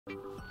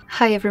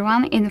Hi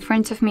everyone, in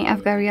front of me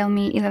I've got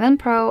Realme 11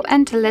 Pro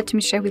and let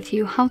me share with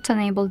you how to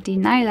enable the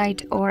night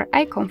light or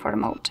eye comfort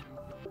mode.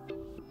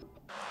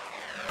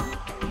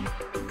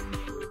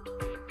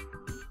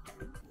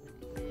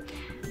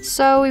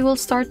 So we will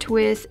start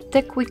with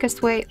the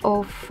quickest way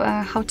of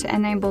how to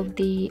enable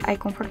the eye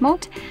comfort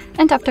mode,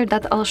 and after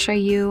that I'll show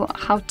you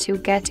how to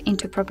get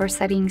into proper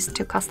settings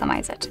to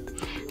customize it.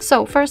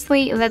 So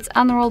firstly, let's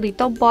unroll the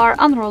top bar,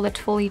 unroll it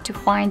fully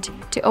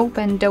to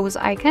open those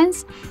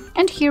icons.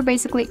 And here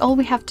basically all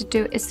we have to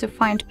do is to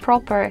find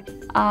proper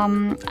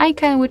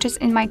icon, which is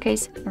in my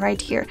case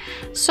right here.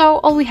 So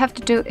all we have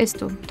to do is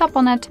to tap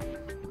on it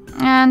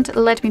and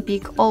let me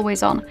pick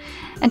always on.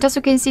 And as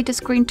you can see, the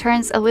screen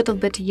turns a little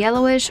bit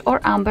yellowish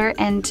or amber,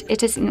 and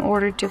it is in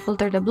order to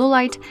filter the blue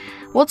light.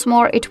 What's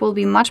more, it will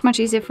be much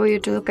easier for you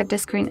to look at the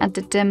screen at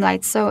the dim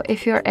light. So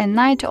if you're a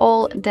night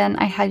owl, then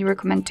I highly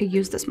recommend to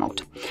use this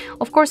mode.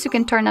 Of course, you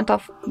can turn it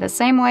off the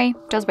same way,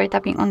 just by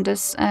tapping on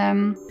this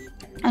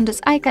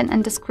icon,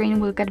 and the screen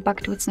will get back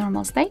to its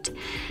normal state.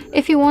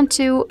 If you want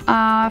to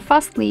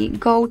fastly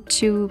go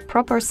to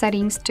proper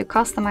settings to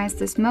customize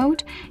this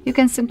mode, you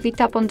can simply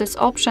tap on this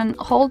option,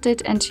 hold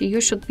it, and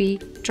you should be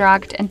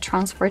dragged and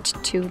transferred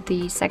to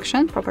the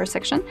proper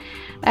section.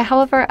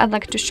 However, I'd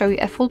like to show you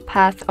a full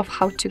path of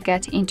how to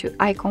get into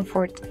eye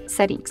comfort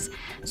settings.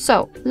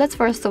 So let's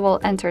first of all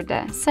enter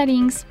the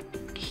settings.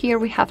 Here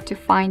we have to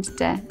find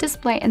the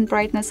display and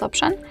brightness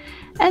option,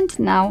 and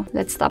now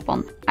let's tap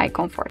on eye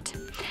comfort.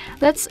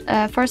 Let's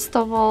first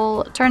of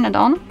all turn it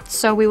on,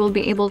 so we will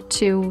be able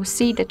to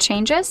see the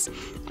changes.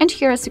 And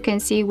here, as you can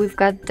see, we've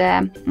got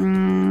the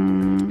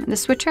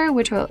switcher,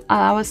 which will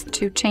allow us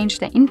to change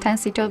the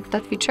intensity of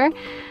that feature.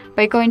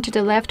 By going to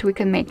the left, we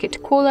can make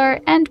it cooler,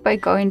 and by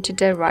going to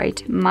the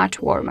right,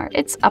 much warmer.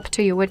 It's up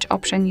to you which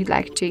option you'd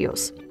like to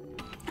use.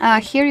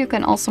 Here you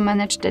can also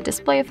manage the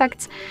display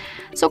effects.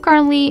 So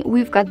currently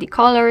we've got the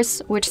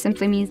colors, which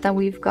simply means that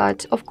we've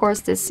got, of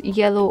course, this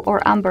yellow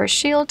or amber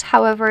shield.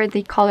 However,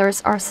 the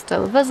colors are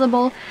still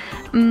visible,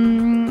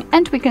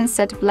 and we can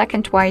set black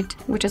and white,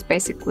 which is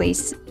basically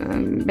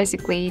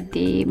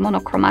the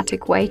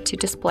monochromatic way to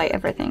display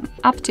everything.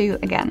 Up to you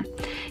again.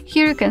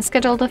 Here you can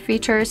schedule the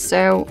features,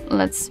 so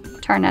let's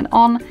turn it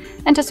on.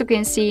 And as you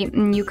can see,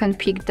 you can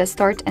pick the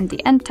start and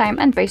the end time,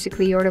 and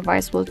basically your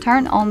device will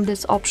turn on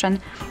this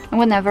option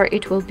whenever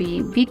it will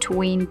be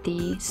between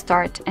the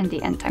start and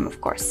the end time,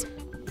 of course.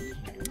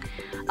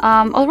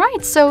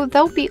 Alright, so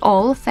that'll be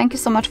all. Thank you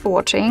so much for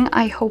watching.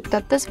 I hope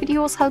that this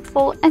video was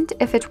helpful, and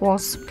if it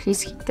was,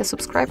 please hit the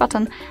subscribe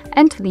button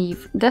and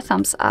leave the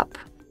thumbs up.